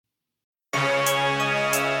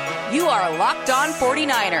You are Locked On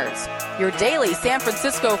 49ers, your daily San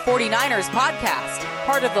Francisco 49ers podcast,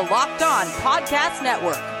 part of the Locked On Podcast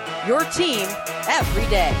Network, your team every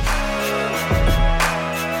day.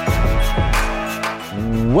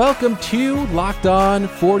 Welcome to Locked On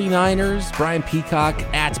 49ers. Brian Peacock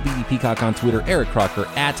at BD Peacock on Twitter, Eric Crocker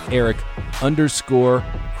at Eric_Crocker,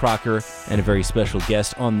 and a very special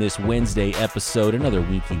guest on this Wednesday episode, another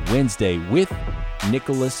Winky Wednesday with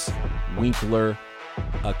Nicholas Winkler.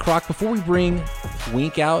 Croc, before we bring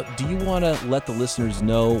Wink out, do you want to let the listeners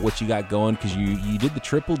know what you got going? Because you did the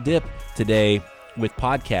triple dip today with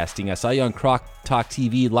podcasting. I saw you on Croc Talk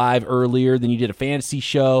TV live earlier, then you did a fantasy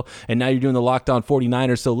show, and now you're doing the Locked On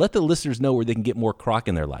 49ers. So let the listeners know where they can get more Croc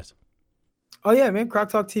in their lives. Oh, yeah, man, Croc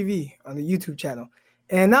Talk TV on the YouTube channel.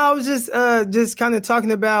 And now I was just kind of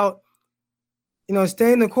talking about,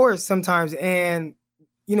 staying the course sometimes. And,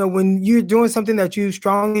 when you're doing something that you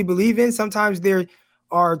strongly believe in, sometimes there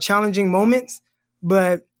are challenging moments.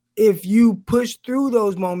 But if you push through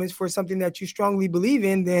those moments for something that you strongly believe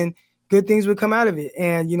in, then good things would come out of it.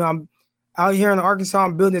 And, I'm out here in Arkansas.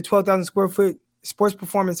 I'm building a 12,000 square foot sports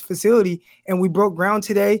performance facility, and we broke ground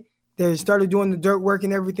today. They started doing the dirt work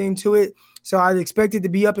and everything to it. So I'd expect it to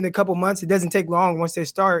be up in a couple months. It doesn't take long once they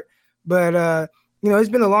start. But, it's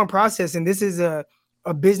been a long process, and this is a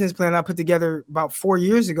business plan I put together about 4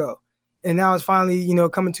 years ago. And now it's finally,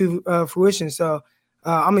 coming to fruition. So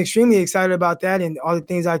I'm extremely excited about that and all the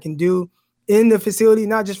things I can do in the facility,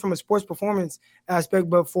 not just from a sports performance aspect,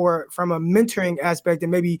 but from a mentoring aspect,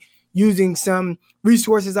 and maybe using some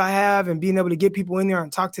resources I have and being able to get people in there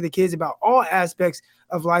and talk to the kids about all aspects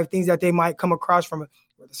of life, things that they might come across from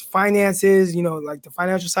finances, like the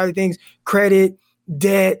financial side of things, credit,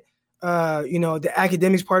 debt, the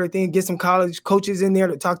academics part of things, get some college coaches in there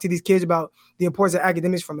to talk to these kids about the importance of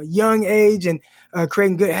academics from a young age and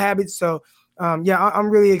creating good habits. So, I'm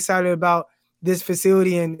really excited about this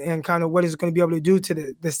facility and kind of what it's going to be able to do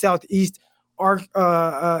to the southeast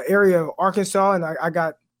area of Arkansas. And I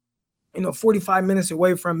got, 45 minutes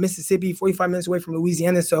away from Mississippi, 45 minutes away from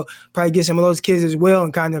Louisiana. So probably get some of those kids as well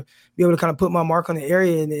and kind of be able to kind of put my mark on the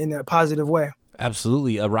area in a positive way.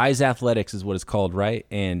 Absolutely. Rise Athletics is what it's called, right?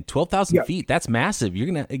 And 12,000 feet, that's massive. You're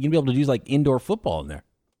gonna be able to do like indoor football in there.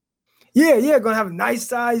 Yeah. Going to have a nice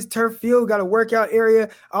size turf field, got a workout area.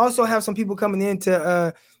 I also have some people coming in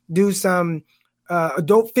to do some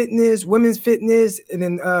adult fitness, women's fitness, and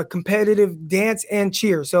then competitive dance and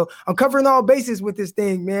cheer. So I'm covering all bases with this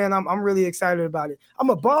thing, man. I'm really excited about it. I'm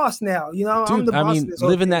a boss now, Dude, I'm the boss.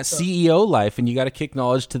 Living that CEO life, and you got to kick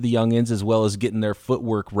knowledge to the youngins as well as getting their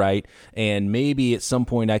footwork right. And maybe at some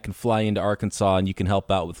point I can fly into Arkansas and you can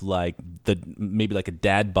help out with maybe like a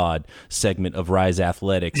dad bod segment of Rise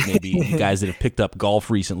Athletics. Maybe guys that have picked up golf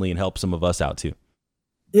recently and help some of us out too.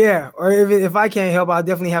 Yeah, or if I can't help, I'll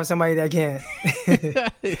definitely have somebody that can.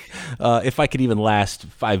 If I could even last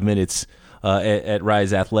 5 minutes at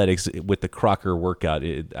Rise Athletics with the Crocker workout,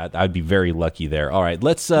 I'd be very lucky there. All right,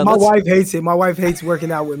 let's. My wife hates it. My wife hates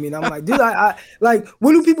working out with me, and I'm like, dude, I like,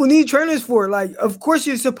 what do people need trainers for? Like, of course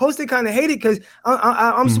you're supposed to kind of hate it because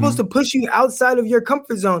I'm supposed to push you outside of your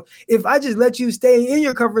comfort zone. If I just let you stay in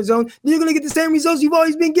your comfort zone, you're gonna get the same results you've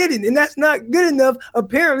always been getting, and that's not good enough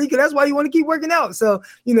apparently. Because that's why you want to keep working out. So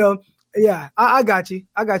yeah, I got you.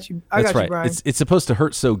 I got you, Brian. It's supposed to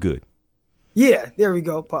hurt so good. Yeah, there we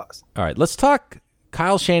go. Pause. All right, let's talk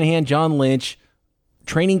Kyle Shanahan, John Lynch,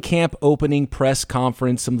 training camp opening, press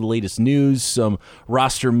conference, some of the latest news, some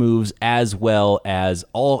roster moves, as well as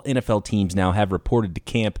all NFL teams now have reported to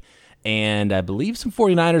camp. And I believe some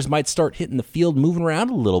 49ers might start hitting the field, moving around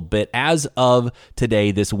a little bit as of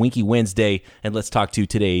today, this Winky Wednesday. And let's talk to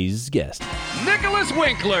today's guest. Nicholas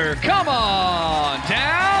Winkler, come on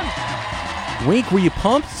down. Wink, were you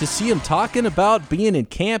pumped to see him talking about being in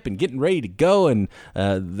camp and getting ready to go? And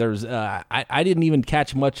I didn't even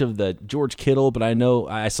catch much of the George Kittle, but I know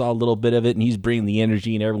I saw a little bit of it, and he's bringing the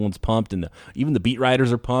energy, and everyone's pumped, and even the beat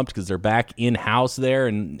writers are pumped because they're back in-house there,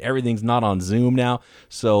 and everything's not on Zoom now.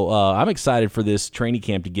 So I'm excited for this training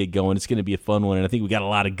camp to get going. It's going to be a fun one, and I think we got a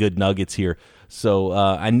lot of good nuggets here. So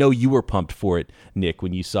I know you were pumped for it, Nick,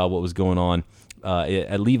 when you saw what was going on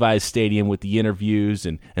at Levi's Stadium with the interviews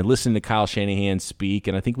and listening to Kyle Shanahan speak,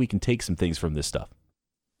 and I think we can take some things from this stuff.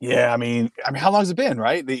 Yeah, I mean, how long has it been,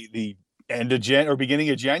 right? The end of beginning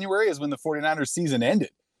of January is when the 49ers season ended.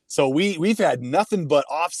 So we've had nothing but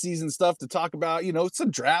off-season stuff to talk about, some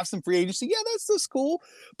drafts, some free agency. Yeah, that's cool.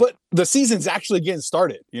 But the season's actually getting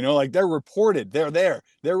started, like they're reported, they're there,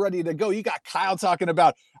 they're ready to go. You got Kyle talking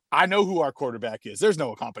about, I know who our quarterback is. There's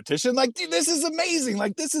no competition. Like, dude, this is amazing.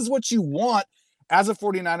 Like, this is what you want as a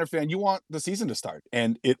 49er fan, you want the season to start,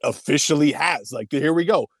 and it officially has. Like, here we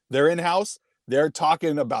go. They're in-house. They're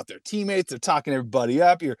talking about their teammates. They're talking everybody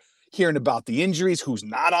up. You're hearing about the injuries, who's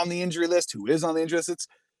not on the injury list, who is on the injury list.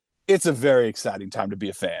 It's a very exciting time to be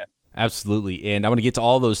a fan. Absolutely. And I want to get to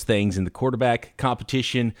all those things in the quarterback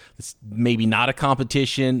competition. It's maybe not a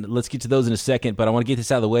competition. Let's get to those in a second, but I want to get this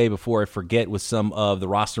out of the way before I forget with some of the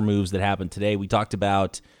roster moves that happened today. We talked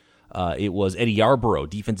about it was Eddie Yarborough,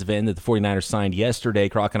 defensive end that the 49ers signed yesterday.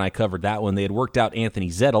 Croc and I covered that one. They had worked out Anthony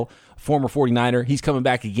Zettel, former 49er. He's coming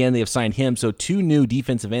back again. They have signed him. So 2 new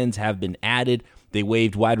defensive ends have been added. They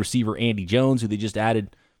waived wide receiver Andy Jones, who they just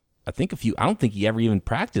added I don't think he ever even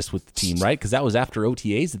practiced with the team, right? Because that was after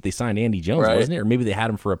OTAs that they signed Andy Jones, right? Wasn't it? Or maybe they had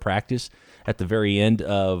him for a practice at the very end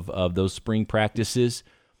of those spring practices.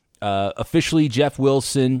 Officially, Jeff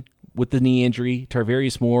Wilson with the knee injury,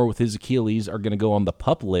 Tarvarius Moore with his Achilles are going to go on the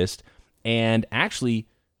PUP list. And actually,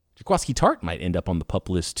 Jaquiski Tartt might end up on the PUP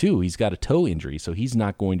list too. He's got a toe injury, so he's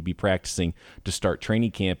not going to be practicing to start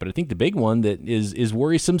training camp. But I think the big one that is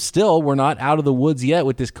worrisome still, we're not out of the woods yet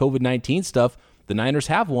with this COVID-19 stuff. The Niners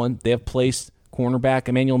have one. They have placed cornerback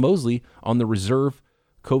Emmanuel Moseley on the reserve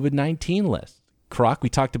COVID-19 list. Croc, we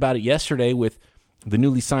talked about it yesterday with the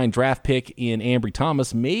newly signed draft pick in Ambry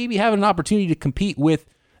Thomas, maybe having an opportunity to compete with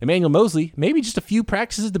Emmanuel Moseley. Maybe just a few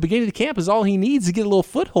practices at the beginning of the camp is all he needs to get a little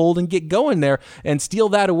foothold and get going there and steal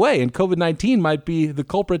that away. And COVID-19 might be the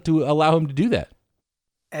culprit to allow him to do that.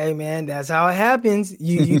 Hey, man, that's how it happens.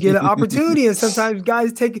 You get an opportunity, and sometimes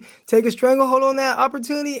guys take a stranglehold on that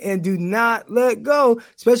opportunity and do not let go,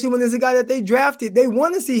 especially when there's a guy that they drafted. They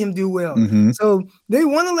want to see him do well. Mm-hmm. So they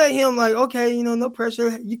want to let him, like, okay, no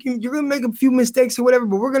pressure. You're going to make a few mistakes or whatever,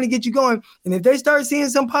 but we're going to get you going. And if they start seeing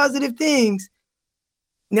some positive things,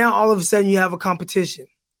 now all of a sudden you have a competition.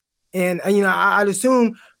 And, I'd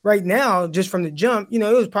assume right now, just from the jump, it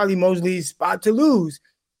was probably Mosley's spot to lose.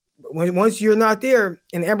 Once you're not there,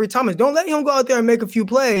 and Ambry Thomas, don't let him go out there and make a few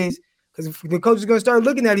plays, because the coach is going to start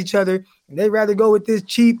looking at each other, and they'd rather go with this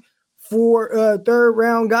cheap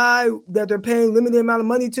third-round guy that they're paying limited amount of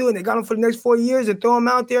money to, and they got him for the next 4 years and throw him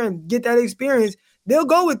out there and get that experience. They'll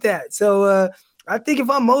go with that. So I think if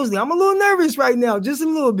I'm Moseley, I'm a little nervous right now, just a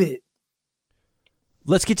little bit.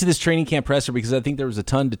 Let's get to this training camp presser because I think there was a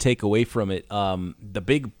ton to take away from it. The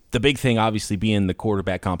big thing, obviously, being the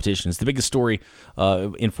quarterback competition. It's the biggest story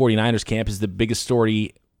in 49ers camp. Is the biggest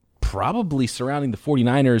story probably surrounding the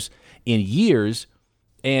 49ers in years.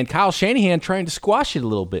 And Kyle Shanahan trying to squash it a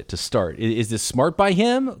little bit to start. Is this smart by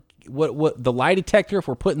him? What the lie detector? If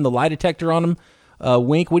we're putting the lie detector on him,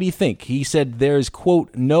 Wink, what do you think? He said there's,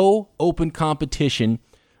 quote, no open competition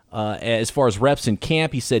as far as reps in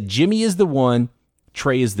camp. He said Jimmy is the 1.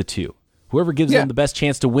 Trey is the 2. Whoever gives them the best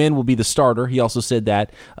chance to win will be the starter. He also said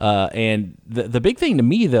that. And the big thing to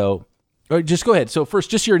me, though, or just go ahead. So first,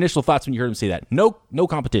 just your initial thoughts when you heard him say that. No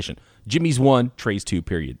competition. Jimmy's 1, Trey's 2,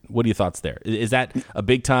 period. What are your thoughts there? Is that a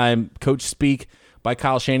big-time coach speak by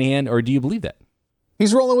Kyle Shanahan, or do you believe that?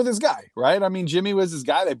 He's rolling with his guy, right? I mean, Jimmy was his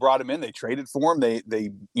guy. They brought him in. They traded for him.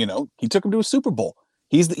 They he took him to a Super Bowl.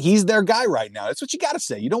 He's their guy right now. That's what you got to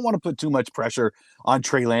say. You don't want to put too much pressure on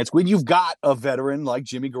Trey Lance when you've got a veteran like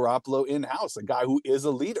Jimmy Garoppolo in-house, a guy who is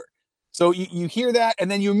a leader. So you hear that,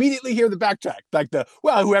 and then you immediately hear the backtrack, like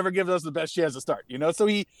whoever gives us the best chance to start, So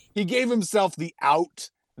he gave himself the out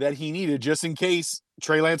that he needed just in case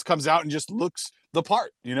Trey Lance comes out and just looks the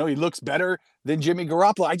part. He looks better than Jimmy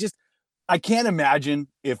Garoppolo. I can't imagine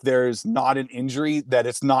if there's not an injury that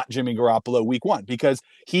it's not Jimmy Garoppolo week 1 because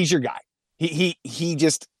he's your guy. He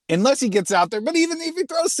just, unless he gets out there, but even if he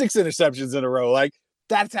throws 6 interceptions in a row, like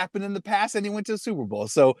that's happened in the past and he went to the Super Bowl.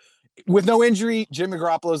 So with no injury, Jimmy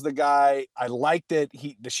Garoppolo's the guy. I like that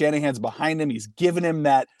the Shanahan's behind him. He's given him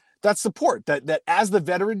that support that as the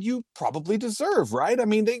veteran you probably deserve, right? I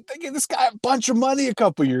mean, they gave this guy a bunch of money a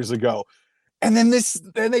couple years ago. And then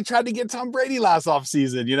they tried to get Tom Brady last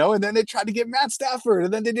offseason, and then they tried to get Matt Stafford,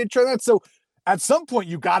 and then they did try that. So at some point,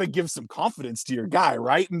 you got to give some confidence to your guy,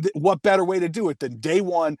 right? And what better way to do it than day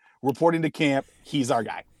 1 reporting to camp? He's our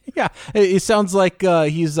guy. Yeah, it sounds like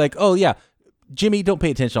he's like, oh yeah, Jimmy, don't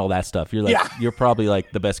pay attention to all that stuff. You're you're probably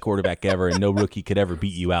like the best quarterback ever, and no rookie could ever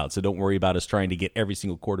beat you out. So don't worry about us trying to get every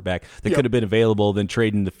single quarterback that could have been available, then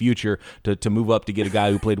trade in the future to move up to get a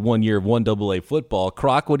guy who played 1 year of 1AA football.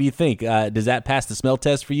 Croc, what do you think? Does that pass the smell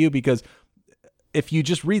test for you? Because if you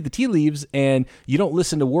just read the tea leaves and you don't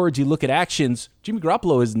listen to words, you look at actions, Jimmy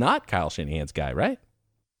Garoppolo is not Kyle Shanahan's guy, right?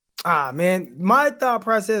 Man, my thought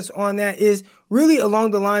process on that is really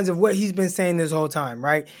along the lines of what he's been saying this whole time,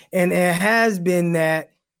 right? And it has been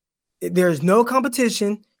that there's no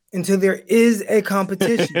competition until there is a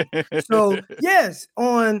competition. So, yes,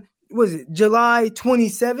 on was it July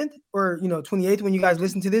 27th or 28th when you guys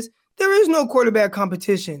listen to this, there is no quarterback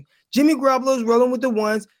competition. Jimmy Garoppolo is rolling with the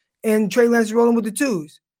ones and Trey Lance is rolling with the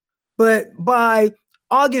twos. But by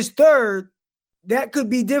August 3rd, that could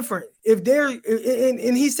be different. If they're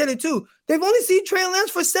and he said it too, they've only seen Trey Lance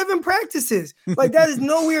for 7 practices. Like that is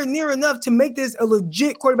nowhere near enough to make this a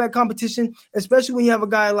legit quarterback competition, especially when you have a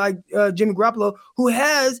guy like Jimmy Garoppolo who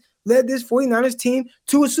has led this 49ers team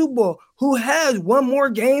to a Super Bowl, who has won more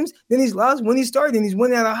games than he's lost when he started, and he's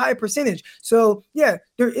winning at a high percentage. So yeah,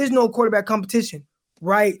 there is no quarterback competition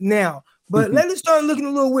right now. But let it start looking a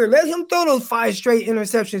little weird. Let him throw those 5 straight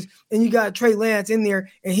interceptions, and you got Trey Lance in there,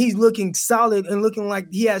 and he's looking solid and looking like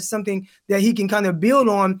he has something that he can kind of build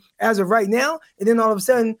on as of right now. And then all of a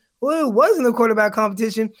sudden, well, it wasn't a quarterback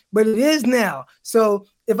competition, but it is now. So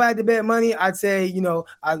if I had to bet money, I'd say,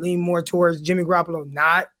 I lean more towards Jimmy Garoppolo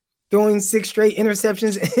not throwing 6 straight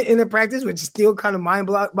interceptions in a practice, which is still kind of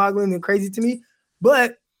mind-boggling and crazy to me.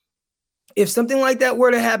 But if something like that were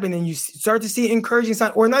to happen and you start to see encouraging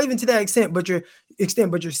signs, or not even to that extent, but you're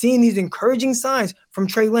seeing these encouraging signs from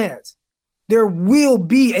Trey Lance, there will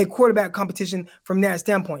be a quarterback competition from that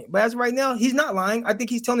standpoint. But as of right now, he's not lying. I think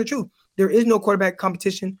he's telling the truth. There is no quarterback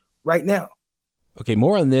competition right now. Okay,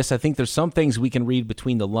 more on this. I think there's some things we can read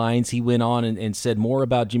between the lines. He went on and said more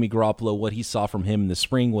about Jimmy Garoppolo, what he saw from him in the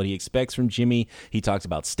spring, what he expects from Jimmy. He talked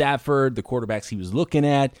about Stafford, the quarterbacks he was looking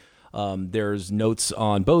at. There's notes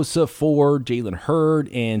on Bosa, Ford, Jalen Hurd,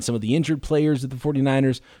 and some of the injured players that the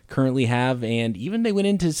 49ers currently have. And even they went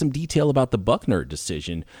into some detail about the Buckner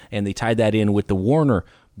decision, and they tied that in with the Warner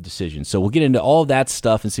decision. So we'll get into all that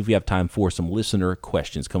stuff and see if we have time for some listener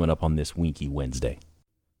questions coming up on this Winky Wednesday.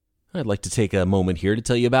 I'd like to take a moment here to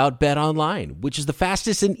tell you about Bet Online, which is the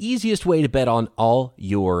fastest and easiest way to bet on all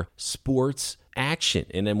your sports action.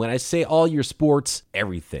 And then when I say all your sports,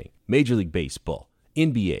 everything. Major League Baseball,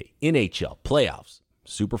 NBA, NHL, playoffs.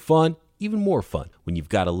 Super fun, even more fun when you've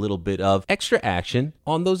got a little bit of extra action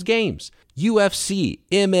on those games. UFC,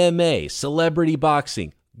 MMA, celebrity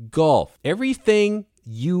boxing, golf, everything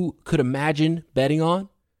you could imagine betting on,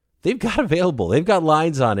 they've got available. They've got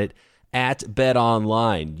lines on it at Bet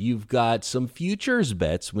Online. You've got some futures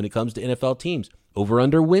bets when it comes to NFL teams.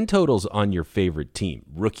 Over-under win totals on your favorite team.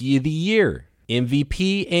 Rookie of the Year,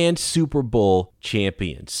 MVP, and Super Bowl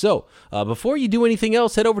champion. So before you do anything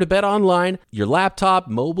else, head over to Bet Online. Your laptop,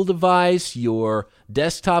 mobile device, your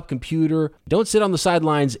desktop computer. Don't sit on the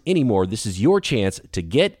sidelines anymore. This is your chance to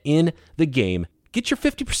get in the game. Get your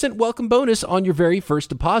 50% welcome bonus on your very first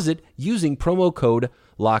deposit using promo code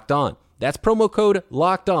LOCKEDON. That's promo code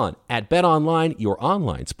LOCKEDON at Bet Online, your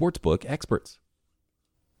online sportsbook experts.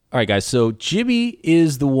 All right, guys, so Jimmy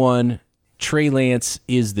is the 1, Trey Lance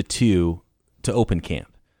is the 2 to open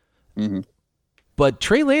camp. Mm-hmm. But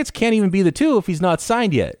Trey Lance can't even be the 2 if he's not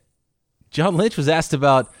signed yet. John Lynch was asked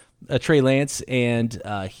about Trey Lance, and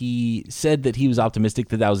he said that he was optimistic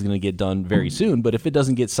that was going to get done very soon. But if it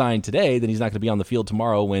doesn't get signed today, then he's not going to be on the field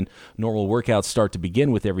tomorrow when normal workouts start to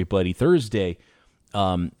begin with everybody Thursday.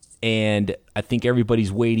 And I think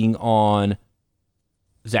everybody's waiting on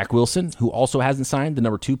Zach Wilson, who also hasn't signed, the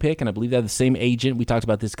number 2 pick, and I believe they have the same agent. We talked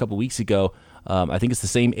about this a couple weeks ago. I think it's the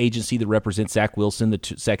same agency that represents Zach Wilson, the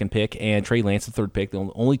 2nd pick, and Trey Lance, the 3rd pick.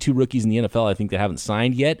 The only 2 rookies in the NFL, I think, that haven't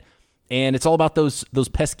signed yet. And it's all about those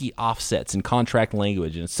pesky offsets and contract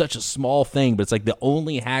language. And it's such a small thing, but it's like the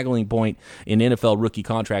only haggling point in NFL rookie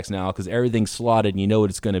contracts now because everything's slotted and you know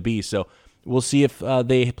what it's going to be. So we'll see if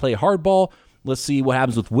they play hardball. Let's see what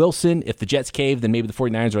happens with Wilson. If the Jets cave, then maybe the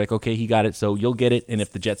 49ers are like, okay, he got it, so you'll get it. And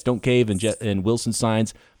if the Jets don't cave and Wilson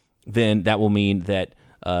signs, then that will mean that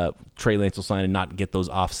Trey Lance will sign and not get those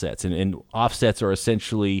offsets. And offsets are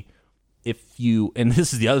essentially and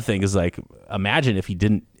this is the other thing, is like, imagine if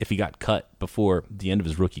he got cut before the end of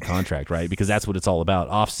his rookie contract, right? Because that's what it's all about.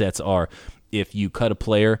 Offsets are if you cut a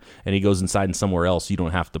player and he goes inside and somewhere else, you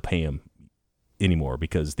don't have to pay him anymore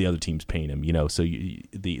because the other team's paying him, so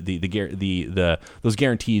those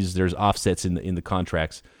guarantees, there's offsets in the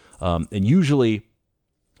contracts, and usually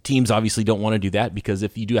teams obviously don't want to do that because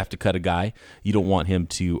if you do have to cut a guy, you don't want him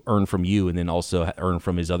to earn from you and then also earn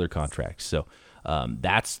from his other contracts. So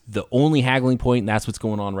that's the only haggling point, and that's what's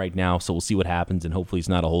going on right now. So we'll see what happens, and hopefully it's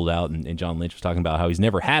not a holdout. And John Lynch was talking about how he's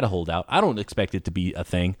never had a holdout. I don't expect it to be a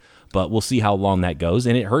thing, but we'll see how long that goes.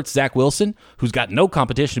 And it hurts Zach Wilson, who's got no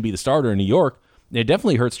competition to be the starter in New York. It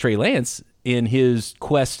definitely hurts Trey Lance in his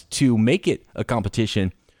quest to make it a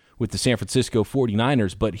competition with the San Francisco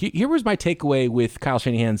 49ers. But here was my takeaway with Kyle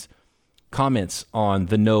Shanahan's comments on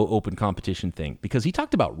the no open competition thing, because he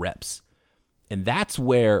talked about reps. And that's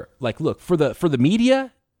where, like, look, for the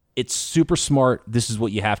media, it's super smart. This is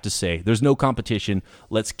what you have to say. There's no competition.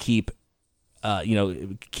 Let's keep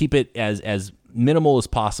keep it as minimal as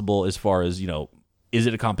possible as far as, is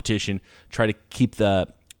it a competition? Try to keep the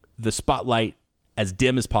spotlight as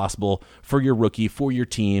dim as possible for your rookie, for your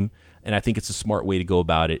team, and I think it's a smart way to go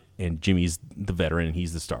about it, and Jimmy's the veteran, and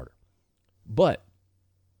he's the starter. But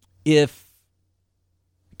if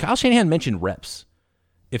Kyle Shanahan mentioned reps,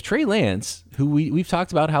 if Trey Lance, who we've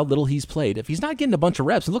talked about how little he's played, if he's not getting a bunch of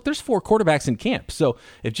reps, and look, there's 4 quarterbacks in camp, so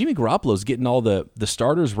if Jimmy Garoppolo's getting all the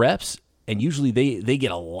starters reps, and usually they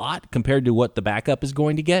get a lot compared to what the backup is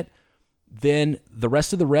going to get, then the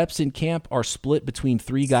rest of the reps in camp are split between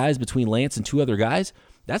 3 guys, between Lance and 2 other guys.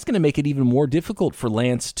 That's going to make it even more difficult for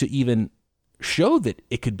Lance to even show that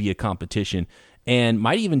it could be a competition, and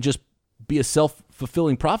might even just be a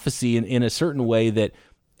self-fulfilling prophecy in a certain way that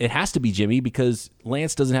it has to be Jimmy because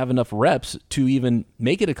Lance doesn't have enough reps to even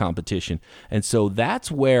make it a competition. And so that's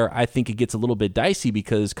where I think it gets a little bit dicey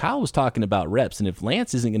because Kyle was talking about reps, and if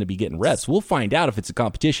Lance isn't going to be getting reps, we'll find out if it's a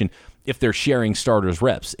competition if they're sharing starters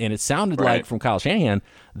reps. And it sounded like from Kyle Shanahan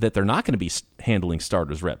that they're not going to be handling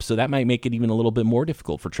starters reps. So that might make it even a little bit more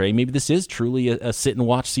difficult for Trey. Maybe this is truly a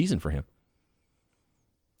sit-and-watch season for him.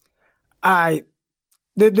 The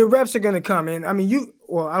reps are going to come in. I mean,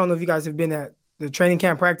 I don't know if you guys have been at the training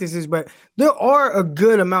camp practices, but there are a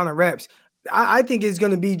good amount of reps. I think it's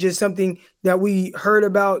going to be just something that we heard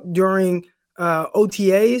about during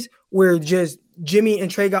OTAs where just Jimmy and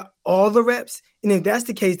Trey got all the reps. And if that's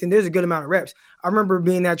the case, then there's a good amount of reps. I remember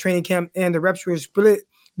being at training camp and the reps were split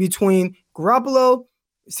between Garoppolo,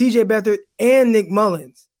 CJ Beathard, and Nick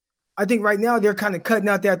Mullins. I think right now they're kind of cutting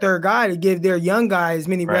out that third guy to give their young guy as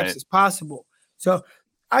many reps as possible. So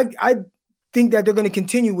I think that they're going to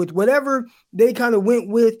continue with whatever they kind of went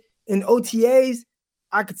with in OTAs.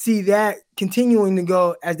 I could see that continuing to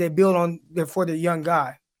go as they build on for the young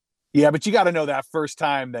guy. Yeah, but you got to know that first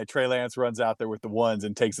time that Trey Lance runs out there with the ones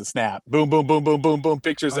and takes a snap. Boom, boom, boom, boom, boom, boom.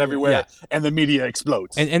 Pictures everywhere, and the media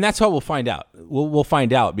explodes. And that's how we'll find out. We'll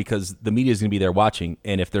find out because the media is going to be there watching,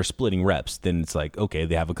 and if they're splitting reps, then it's like, okay,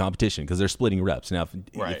 they have a competition because they're splitting reps. Now,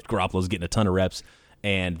 if Garoppolo's getting a ton of reps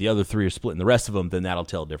and the other 3 are splitting the rest of them, then that'll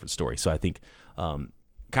tell a different story. So I think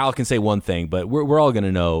Kyle can say one thing, but we're all going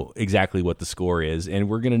to know exactly what the score is, and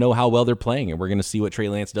we're going to know how well they're playing, and we're going to see what Trey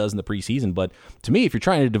Lance does in the preseason. But to me, if you're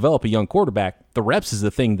trying to develop a young quarterback, the reps is the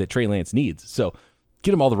thing that Trey Lance needs. So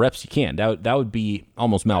get him all the reps you can. That would be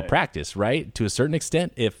almost malpractice, right? To a certain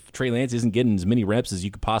extent, if Trey Lance isn't getting as many reps as you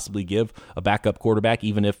could possibly give a backup quarterback,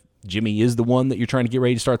 even if Jimmy is the one that you're trying to get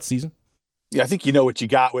ready to start the season. Yeah, I think you know what you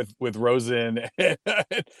got with Rosen and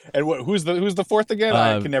who's the fourth again?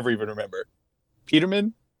 I can never even remember.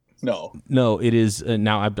 Peterman? No, it is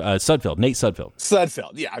now Sudfeld, Nate Sudfeld.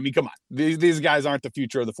 Sudfeld, yeah. I mean, come on. These guys aren't the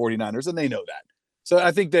future of the 49ers, and they know that. So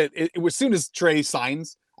I think that as soon as Trey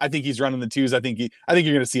signs, I think he's running the 2s. I think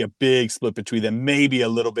you're going to see a big split between them, maybe a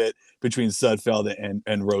little bit between Sudfeld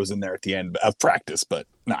and Rosen there at the end of practice. But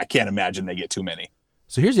no, I can't imagine they get too many.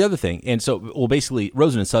 So here's the other thing. And so, well, basically,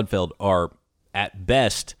 Rosen and Sudfeld are at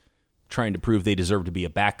best trying to prove they deserve to be a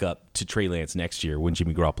backup to Trey Lance next year when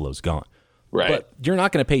Jimmy Garoppolo's gone. Right. But you're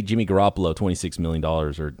not going to pay Jimmy Garoppolo $26 million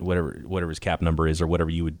or whatever his cap number is or whatever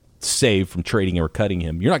you would save from trading or cutting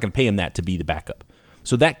him. You're not going to pay him that to be the backup.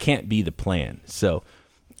 So that can't be the plan. So,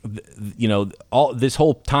 all this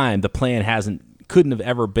whole time, the plan couldn't have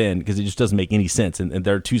ever been because it just doesn't make any sense. And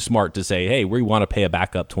they're too smart to say, hey, we want to pay a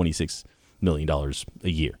backup $26 million a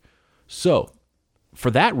year. So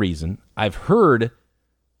for that reason, I've heard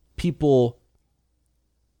people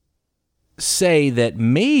say that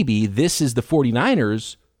maybe this is the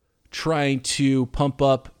 49ers trying to pump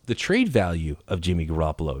up the trade value of Jimmy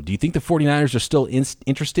Garoppolo. Do you think the 49ers are still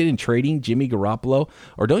interested in trading Jimmy Garoppolo?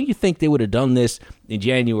 Or don't you think they would have done this in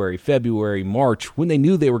January, February, March when they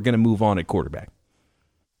knew they were going to move on at quarterback?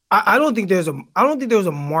 I don't think there's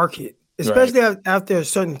a market, especially after a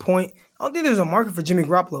certain point. I don't think there's a market for Jimmy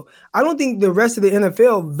Garoppolo. I don't think the rest of the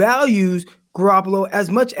NFL values Garoppolo as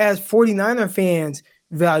much as 49er fans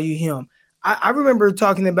value him. I remember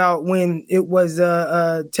talking about when it was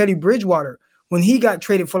Teddy Bridgewater, when he got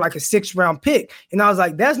traded for like a 6th-round pick. And I was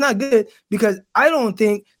like, that's not good because I don't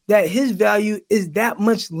think that his value is that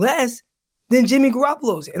much less than Jimmy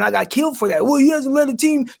Garoppolo's. And I got killed for that. Well, he hasn't led a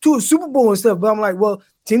team to a Super Bowl and stuff. But I'm like, well,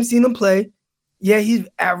 Tim's seen him play. Yeah, he's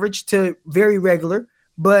average to very regular,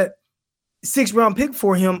 but 6th-round pick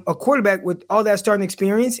for him, a quarterback with all that starting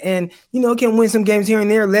experience and, can win some games here and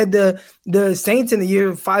there, led the Saints in the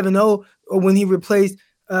year 5-0 when he replaced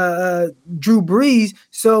Drew Brees.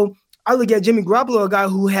 So I look at Jimmy Garoppolo, a guy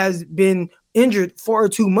who has been injured far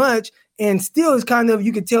too much and still is kind of,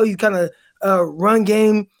 you could tell he's kind of run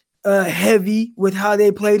game heavy with how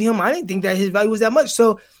they played him. I didn't think that his value was that much.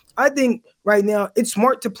 So I think right now it's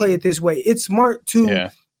smart to play it this way. It's smart to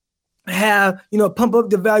have, pump up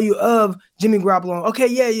the value of Jimmy Garoppolo. Okay,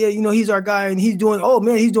 yeah, he's our guy and he's doing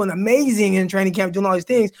amazing in training camp, doing all these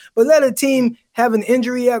things. But let a team have an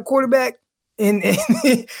injury at quarterback and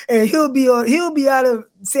he'll be out of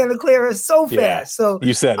Santa Clara so fast. So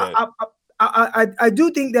you said it. I do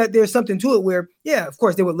think that there's something to it where, of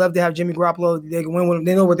course, they would love to have Jimmy Garoppolo. They can win with him.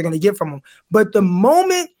 They know what they're going to get from him. But the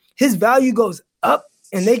moment his value goes up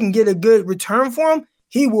and they can get a good return for him,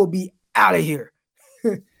 he will be out of here.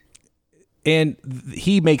 And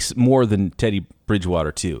he makes more than Teddy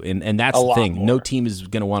Bridgewater, too. And that's the thing. More. No team is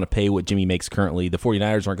going to want to pay what Jimmy makes currently. The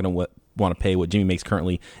 49ers aren't going to want to pay what Jimmy makes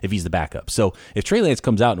currently if he's the backup. So if Trey Lance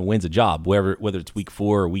comes out and wins a job, whether it's week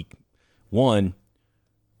 4 or week 1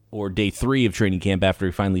 or day 3 of training camp after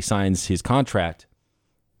he finally signs his contract,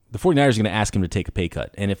 the 49ers are going to ask him to take a pay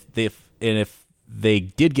cut. And if they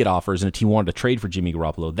did get offers and a team wanted to trade for Jimmy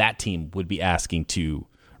Garoppolo, that team would be asking to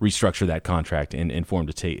restructure that contract and for him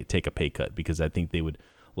to take a pay cut, because I think they would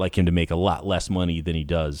like him to make a lot less money than he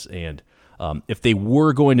does. And if they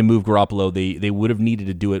were going to move Garoppolo, they would have needed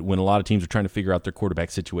to do it when a lot of teams are trying to figure out their quarterback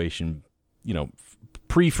situation,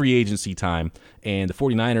 pre-free agency time. And the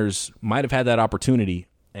 49ers might have had that opportunity,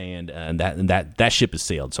 and that ship has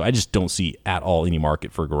sailed. So I just don't see at all any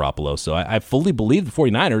market for Garoppolo. So I fully believe the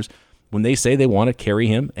 49ers, when they say they want to carry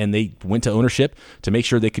him, and they went to ownership to make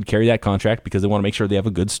sure they could carry that contract because they want to make sure they have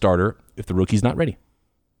a good starter if the rookie's not ready.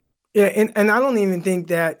 Yeah, and I don't even think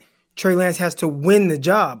that Trey Lance has to win the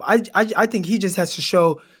job. I think he just has to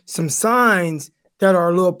show some signs that are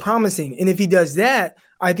a little promising. And if he does that,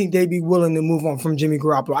 I think they'd be willing to move on from Jimmy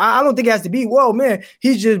Garoppolo. I don't think it has to be, whoa, man,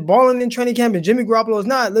 he's just balling in training camp and Jimmy Garoppolo is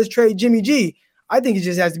not. Let's trade Jimmy G. I think it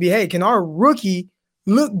just has to be, hey, can our rookie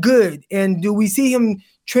look good? And do we see him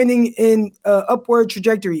trending in upward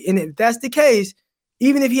trajectory? And if that's the case,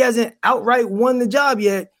 even if he hasn't outright won the job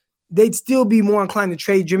yet, they'd still be more inclined to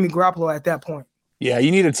trade Jimmy Garoppolo at that point. Yeah,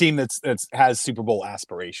 you need a team that's has Super Bowl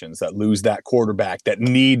aspirations, that lose that quarterback, that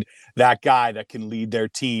need that guy that can lead their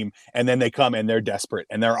team, and then they come and they're desperate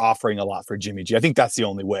and they're offering a lot for Jimmy G. I think that's the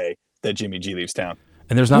only way that Jimmy G leaves town.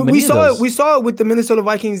 And there's not many of those. We saw it with the Minnesota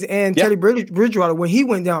Vikings and Teddy Bridgewater when he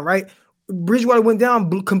went down, right? Bridgewater went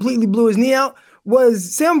down, completely blew his knee out.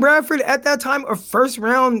 Was Sam Bradford at that time a first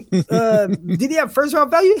round? Did he have first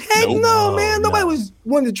round value? Heck no, man. Nobody was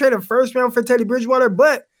wanting to trade a first round for Teddy Bridgewater,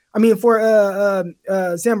 for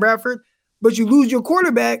Sam Bradford. But you lose your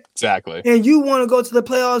quarterback, exactly, and you want to go to the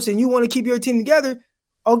playoffs and you want to keep your team together.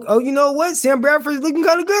 Oh, you know what? Sam Bradford's looking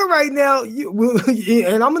kind of good right now,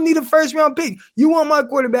 and I'm gonna need a first round pick. You want my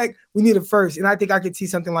quarterback? We need a first, and I think I could see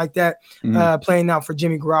something like that playing out for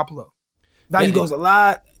Jimmy Garoppolo.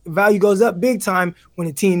 Value goes up big time when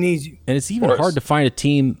a team needs you. And it's even hard to find a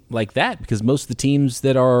team like that because most of the teams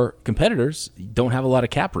that are competitors don't have a lot of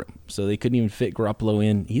cap room. So they couldn't even fit Garoppolo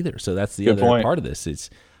in either. So that's the other part of this. It's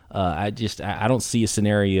I don't see a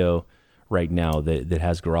scenario right now that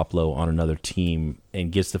has Garoppolo on another team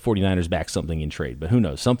and gets the 49ers back something in trade. But who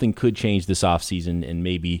knows? Something could change this offseason, and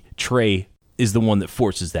maybe Trey is the one that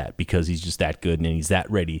forces that because he's just that good and he's that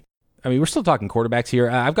ready. I mean, we're still talking quarterbacks here.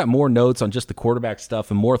 I've got more notes on just the quarterback stuff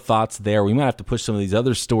and more thoughts there. We might have to push some of these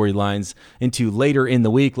other storylines into later in the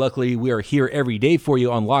week. Luckily, we are here every day for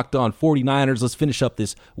you on Locked On 49ers. Let's finish up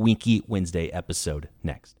this Winky Wednesday episode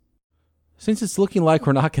next. Since it's looking like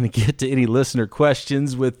we're not going to get to any listener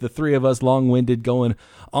questions with the three of us long-winded going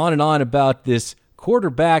on and on about this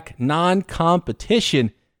quarterback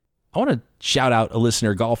non-competition, I want to shout out a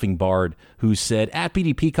listener, Golfing Bard, who said, at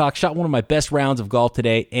BD Peacock, shot one of my best rounds of golf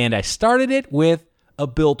today, and I started it with a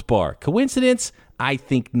Built Bar. Coincidence? I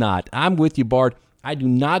think not. I'm with you, Bard. I do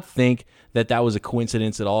not think that was a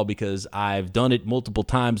coincidence at all because I've done it multiple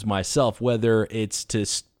times myself, whether it's to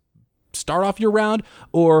start off your round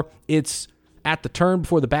or it's at the turn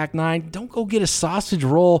before the back nine. Don't go get a sausage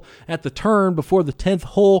roll at the turn before the 10th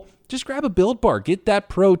hole. Just grab a Built Bar. Get that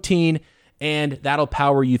protein, and that'll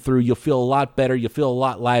power you through. You'll feel a lot better. You'll feel a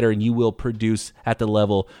lot lighter, and you will produce at the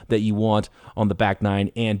level that you want on the back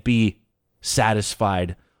nine and be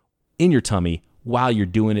satisfied in your tummy while you're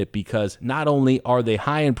doing it, because not only are they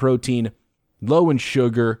high in protein, low in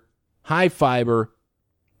sugar, high fiber,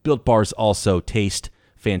 Built Bars also taste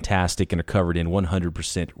fantastic and are covered in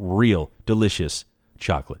 100% real, delicious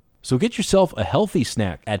chocolate. So get yourself a healthy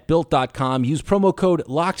snack at Built.com. Use promo code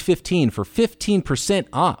LOCKED15 for 15%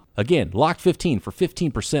 off. Again, LOCKED15 for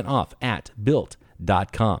 15% off at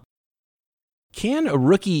Built.com. Can a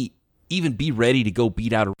rookie even be ready to go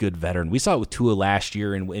beat out a good veteran? We saw it with Tua last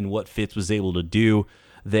year and what Fitz was able to do.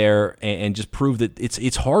 there and just prove that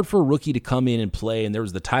it's hard for a rookie to come in and play. And there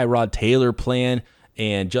was the Tyrod Taylor plan,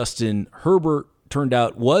 and Justin Herbert turned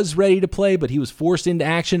out was ready to play, but he was forced into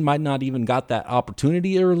action, might not even got that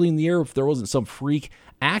opportunity early in the year if there wasn't some freak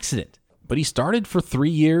accident. But he started for 3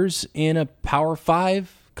 years in a Power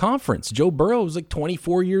 5 conference. Joe Burrow was like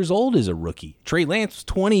 24 years old as a rookie. Trey Lance was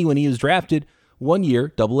 20 when he was drafted. 1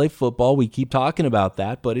 year, AA football. We keep talking about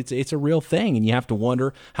that, but it's a real thing, and you have to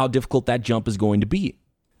wonder how difficult that jump is going to be.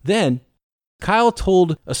 Then Kyle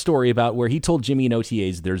told a story about where he told Jimmy and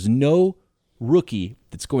OTAs, there's no rookie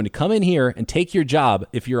that's going to come in here and take your job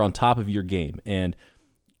if you're on top of your game. And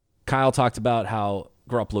Kyle talked about how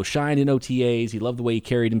Garoppolo shined in OTAs. He loved the way he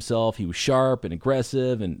carried himself. He was sharp and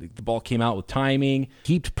aggressive, and the ball came out with timing.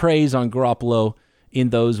 Heaped praise on Garoppolo in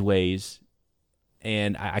those ways.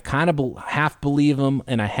 And I kind of half believe him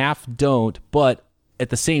and I half don't, but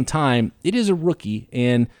at the same time, it is a rookie.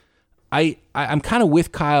 And I'm kind of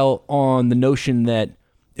with Kyle on the notion that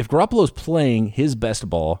if Garoppolo's playing his best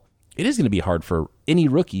ball, it is going to be hard for any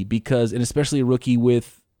rookie because, and especially a rookie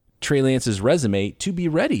with Trey Lance's resume, to be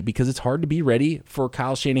ready, because it's hard to be ready for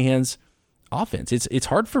Kyle Shanahan's offense. It's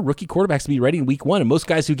hard for rookie quarterbacks to be ready in week one, and most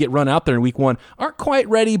guys who get run out there in week one aren't quite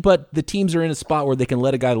ready, but the teams are in a spot where they can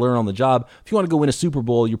let a guy learn on the job. If you want to go win a Super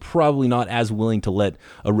Bowl, you're probably not as willing to let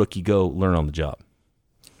a rookie go learn on the job.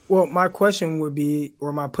 Well, my question would be,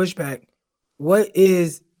 or my pushback, what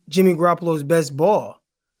is Jimmy Garoppolo's best ball,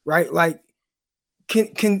 right? Like,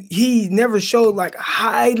 can he never showed like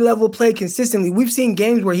high level play consistently? We've seen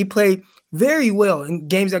games where he played very well, and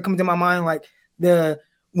games that come to my mind, like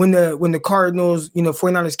when the Cardinals,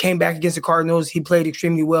 49ers came back against the Cardinals, he played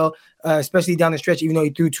extremely well, especially down the stretch, even though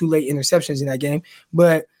he threw 2 late interceptions in that game,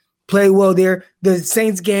 but played well there. The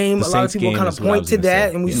Saints game, a lot of people kind of point to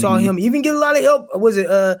that, and we saw him even get a lot of help. Was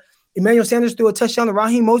it Emmanuel Sanders threw a touchdown to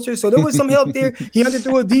Raheem Mostert, so there was some help there. He had to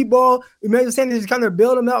throw a deep ball. Emmanuel Sanders kind of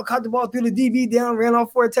bailed him out, caught the ball, threw the DB down, ran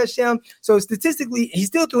off for a touchdown. So statistically, he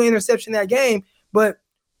still threw an interception that game. But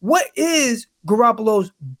what is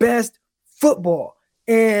Garoppolo's best football?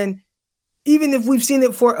 And even if we've seen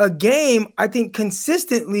it for a game, I think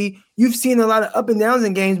consistently you've seen a lot of up and downs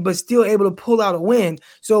in games, but still able to pull out a win.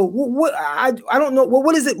 So what I don't know.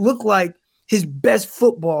 What does it look like, his best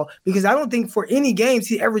football? Because I don't think for any games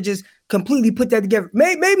he ever just completely put that together.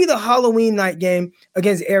 Maybe the Halloween night game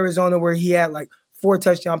against Arizona where he had like 4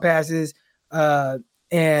 touchdown passes, and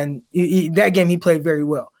that game he played very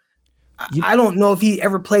well. I don't know if he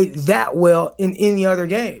ever played that well in any other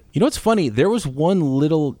game. You know what's funny? There was one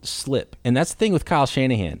little slip, and that's the thing with Kyle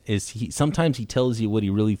Shanahan is sometimes he tells you what he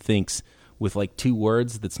really thinks with like 2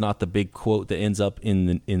 words. That's not the big quote that ends up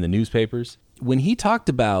in the newspapers. When he talked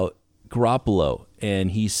about Garoppolo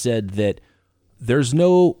and he said that there's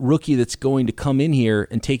no rookie that's going to come in here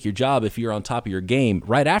and take your job if you're on top of your game,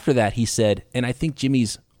 right after that he said, and I think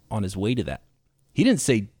Jimmy's on his way to that. He didn't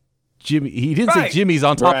say say Jimmy's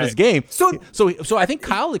on top of his game. So I think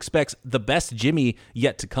Kyle expects the best Jimmy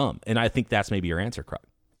yet to come, and I think that's maybe your answer, Croc.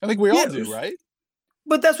 I think we all do, right?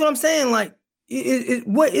 But that's what I'm saying. Like,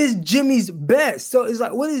 what is Jimmy's best? So it's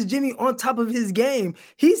like, what is Jimmy on top of his game?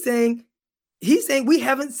 He's saying we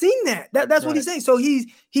haven't seen that. That's what he's saying. So he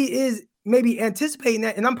is maybe anticipating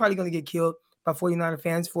that, and I'm probably going to get killed by 49er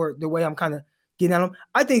fans for the way I'm kind of getting at him.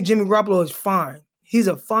 I think Jimmy Garoppolo is fine. He's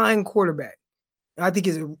a fine quarterback. I think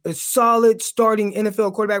he's a solid starting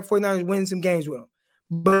NFL quarterback. 49ers winning some games with him.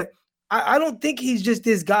 But I don't think he's just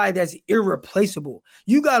this guy that's irreplaceable.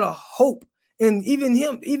 You got to hope. And even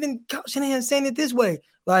Shanahan saying it this way,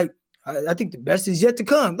 like, I think the best is yet to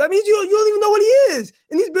come. That means you don't even know what he is.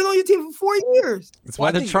 And he's been on your team for 4 years. That's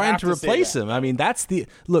why they're trying to replace him. I mean,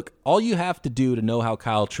 look, all you have to do to know how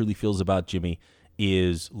Kyle truly feels about Jimmy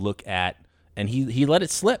is look at, and he let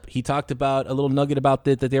it slip. He talked about a little nugget about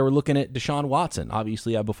that they were looking at Deshaun Watson.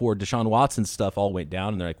 Obviously, before Deshaun Watson's stuff all went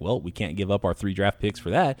down, and they're like, well, we can't give up our 3 draft picks for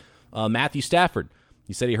that. Matthew Stafford,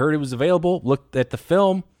 he said he heard it was available, looked at the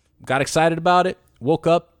film, got excited about it, woke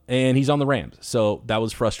up, and he's on the Rams. So that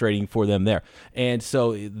was frustrating for them there. And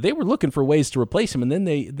so they were looking for ways to replace him, and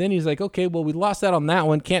then he's like, okay, well, we lost out on that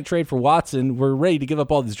one, can't trade for Watson, we're ready to give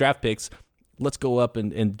up all these draft picks. Let's go up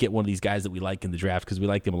and get one of these guys that we like in the draft because we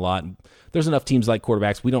like them a lot. And there's enough teams like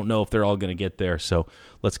quarterbacks. We don't know if they're all going to get there. So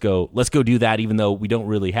let's go do that, even though we don't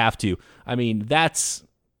really have to. I mean, that's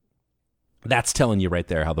telling you right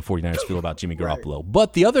there how the 49ers feel about Jimmy Garoppolo. Right.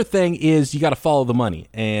 But the other thing is you got to follow the money.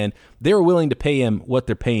 And they're willing to pay him what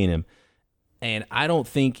they're paying him. And I don't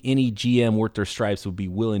think any GM worth their stripes would be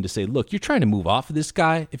willing to say, look, you're trying to move off of this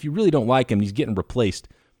guy. If you really don't like him, he's getting replaced.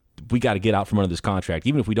 We got to get out from under this contract.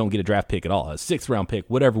 Even if we don't get a draft pick at all, a 6th round pick,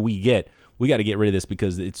 whatever we get, we got to get rid of this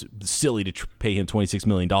because it's silly to pay him $26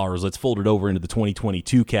 million. Let's fold it over into the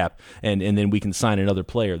 2022 cap, and then we can sign another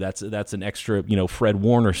player. That's an extra, Fred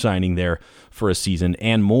Warner signing there for a season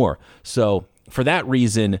and more. So for that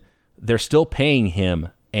reason, they're still paying him,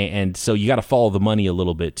 and so you got to follow the money a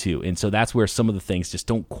little bit too. And so that's where some of the things just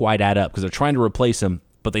don't quite add up because they're trying to replace him,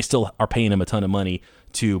 but they still are paying him a ton of money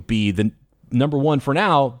to be the number one for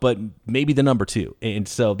now, but maybe the number two. And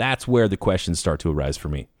so that's where the questions start to arise for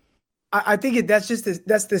me. I think that's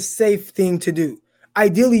the safe thing to do.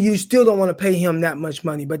 Ideally, you still don't want to pay him that much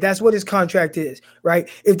money, but that's what his contract is, right?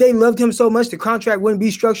 If they loved him so much, the contract wouldn't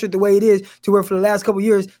be structured the way it is to where for the last couple of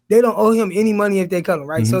years, they don't owe him any money if they cut him,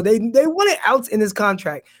 right? Mm-hmm. So they wanted outs in his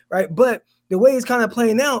contract, right? But the way it's kind of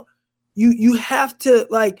playing out, you have to,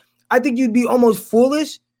 I think you'd be almost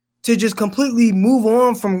foolish to just completely move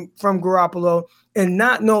on from Garoppolo and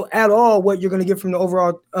not know at all what you're going to get from the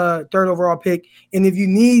overall third overall pick. And if you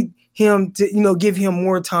need him to, give him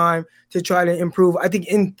more time to try to improve, I think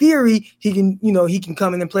in theory he can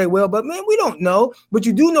come in and play well. But man, we don't know. But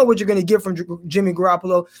you do know what you're going to get from Jimmy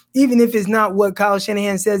Garoppolo, even if it's not what Kyle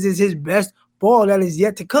Shanahan says is his best ball that is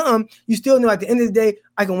yet to come. You still know at the end of the day,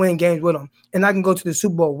 I can win games with him, and I can go to the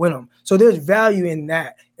Super Bowl, win them. So there's value in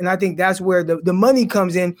that. And I think that's where the money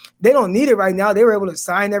comes in. They don't need it right now. They were able to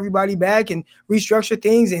sign everybody back and restructure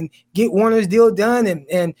things and get Warner's deal done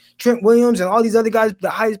and Trent Williams and all these other guys, the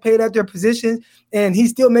highest paid at their positions, and he's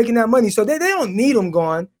still making that money. So they don't need him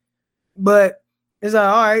gone. But it's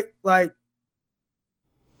all right,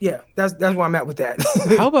 yeah, that's where I'm at with that.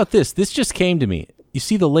 How about this? This just came to me. You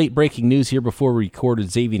see the late breaking news here before we recorded.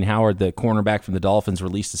 Xavier Howard, the cornerback from the Dolphins,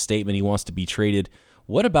 released a statement. He wants to be traded.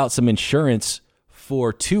 What about some insurance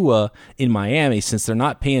for Tua in Miami? Since they're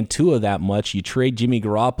not paying Tua that much, you trade Jimmy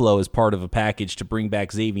Garoppolo as part of a package to bring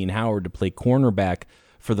back Xavier Howard to play cornerback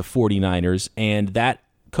for the 49ers. And that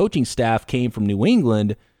coaching staff came from New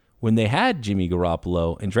England when they had Jimmy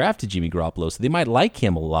Garoppolo and drafted Jimmy Garoppolo. So they might like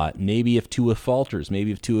him a lot. Maybe if Tua falters,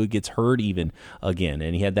 maybe if Tua gets hurt even again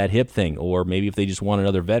and he had that hip thing, or maybe if they just want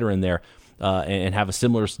another veteran there and have a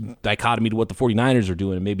similar dichotomy to what the 49ers are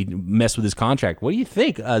doing and maybe mess with his contract. What do you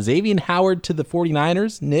think? Xavier Howard to the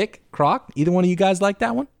 49ers, Nick, Croc, either one of you guys like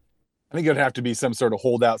that one? I think it would have to be some sort of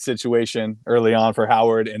holdout situation early on for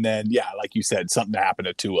Howard. And then, yeah, like you said, something to happen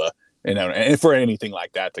to Tua, and for anything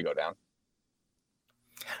like that to go down.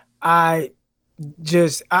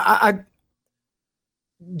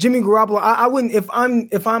 Jimmy Garoppolo, I wouldn't,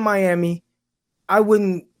 if I'm Miami, I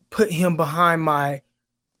wouldn't put him behind my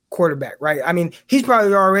quarterback, right? I mean, he's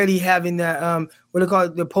probably already having that, what do they call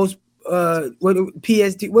it, the post, what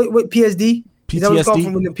PSD, what PSD? Is that what it's called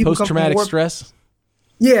from when the people post-traumatic stress?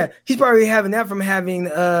 Yeah, he's probably having that from having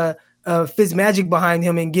Fitzmagic behind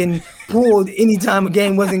him and getting pulled anytime a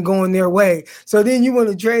game wasn't going their way. So then you want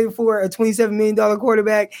to trade for a $27 million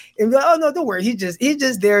quarterback and be like, oh no, don't worry. He's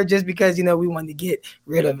just there just because, we wanted to get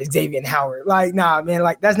rid of Xavier Howard. Nah, man,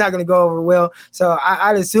 that's not going to go over well. So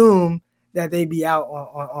I'd assume that they'd be out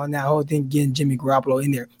on that whole thing, getting Jimmy Garoppolo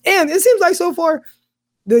in there. And it seems like so far,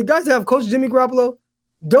 the guys that have coached Jimmy Garoppolo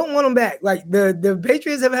don't want him back. Like the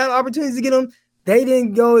Patriots have had opportunities to get him. They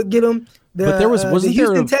didn't go get him. But there wasn't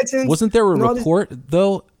there a report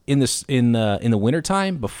though in the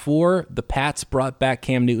wintertime before the Pats brought back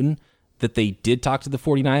Cam Newton that they did talk to the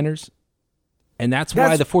 49ers? And that's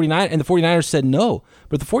why the 49ers said no.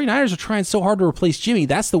 But the 49ers are trying so hard to replace Jimmy.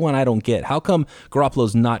 That's the one I don't get. How come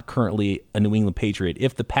Garoppolo's not currently a New England Patriot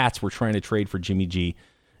if the Pats were trying to trade for Jimmy G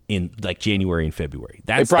in January and February?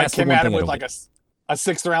 They probably came at him with a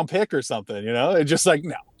sixth round pick or something, It's just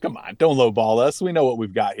no, come on, don't lowball us. We know what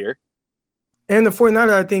we've got here. And the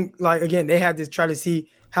 49ers, I think, again, they had to try to see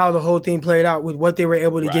how the whole thing played out with what they were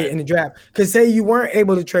able to get in the draft. Because say you weren't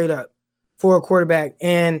able to trade up for a quarterback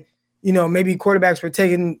and, maybe quarterbacks were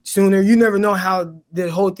taken sooner. You never know how the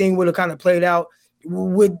whole thing would have kind of played out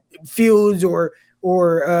with Fields or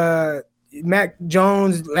Mac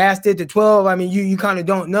Jones lasted to 12. I mean, you kind of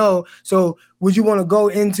don't know. So would you want to go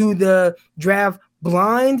into the draft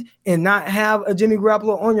blind and not have a Jimmy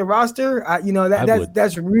Garoppolo on your roster?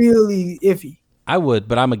 That's really iffy. I would,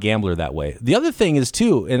 but I'm a gambler that way. The other thing is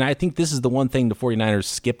too, and I think this is the one thing the 49ers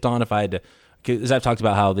skipped on, if I had to, because I've talked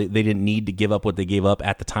about how they didn't need to give up what they gave up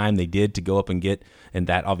at the time they did to go up and get, and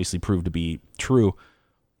that obviously proved to be true.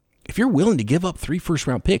 If you're willing to give up 3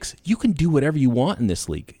 first-round picks, you can do whatever you want in this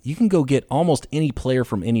league. You can go get almost any player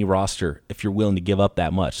from any roster if you're willing to give up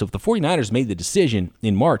that much. So if the 49ers made the decision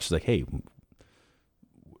in March, it's like, hey,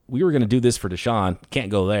 we were going to do this for Deshaun.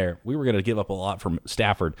 Can't go there. We were going to give up a lot from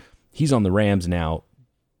Stafford. He's on the Rams now.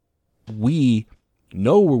 We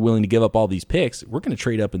know we're willing to give up all these picks. We're going to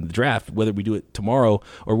trade up in the draft, whether we do it tomorrow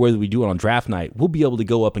or whether we do it on draft night. We'll be able to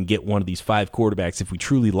go up and get one of these 5 quarterbacks if we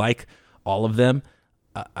truly like all of them.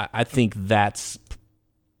 I think that's...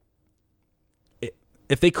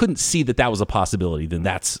 If they couldn't see that was a possibility, then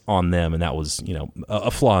that's on them, and that was,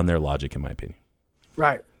 a flaw in their logic, in my opinion.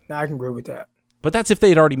 Right. No, I can agree with that. But that's if they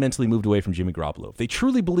had already mentally moved away from Jimmy Garoppolo. If they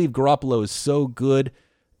truly believe Garoppolo is so good,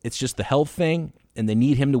 it's just the health thing, and they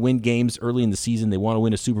need him to win games early in the season. They want to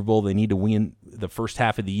win a Super Bowl. They need to win the first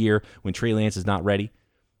half of the year when Trey Lance is not ready.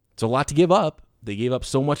 It's a lot to give up. They gave up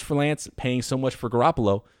so much for Lance, paying so much for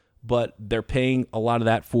Garoppolo, but they're paying a lot of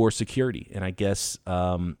that for security. And I guess...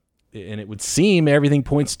 and it would seem everything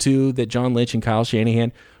points to that John Lynch and Kyle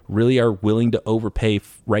Shanahan really are willing to overpay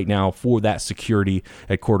right now for that security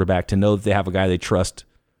at quarterback, to know that they have a guy they trust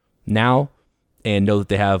now and know that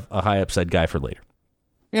they have a high upside guy for later.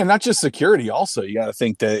 Yeah, not just security. Also, you got to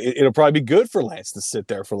think that it'll probably be good for Lance to sit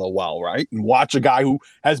there for a little while, right? And watch a guy who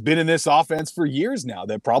has been in this offense for years now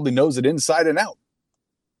that probably knows it inside and out.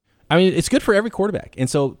 I mean, it's good for every quarterback. And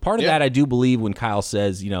so part of that I do believe when Kyle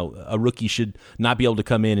says, a rookie should not be able to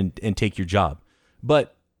come in and take your job.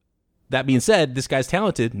 But that being said, this guy's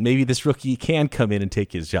talented. Maybe this rookie can come in and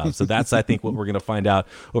take his job. So that's, I think, what we're going to find out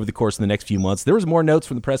over the course of the next few months. There was more notes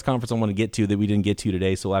from the press conference I want to get to that we didn't get to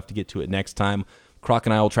today, so we'll have to get to it next time. Croc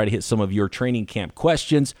and I will try to hit some of your training camp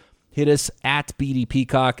questions. Hit us at BD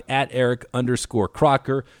Peacock, at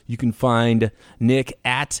Eric_Crocker. You can find Nick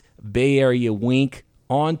at Bay Area Wink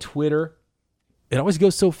on Twitter. It always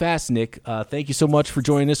goes so fast, Nick. Thank you so much for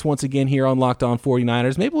joining us once again here on Locked On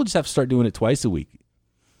 49ers. Maybe we'll just have to start doing it twice a week.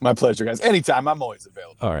 My pleasure, guys. Anytime. I'm always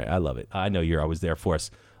available. All right. I love it. I know you're always there for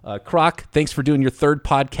us. Croc, thanks for doing your 3rd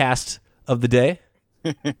podcast of the day.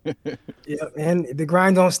 Yeah, and the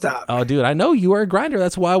grind don't stop. Oh, dude, I know you are a grinder.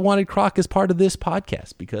 That's why I wanted Croc as part of this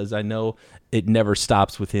podcast, because I know it never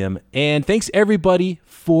stops with him. And thanks, everybody,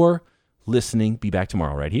 for listening. Be back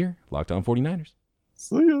tomorrow right here, Locked On 49ers.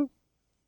 See ya.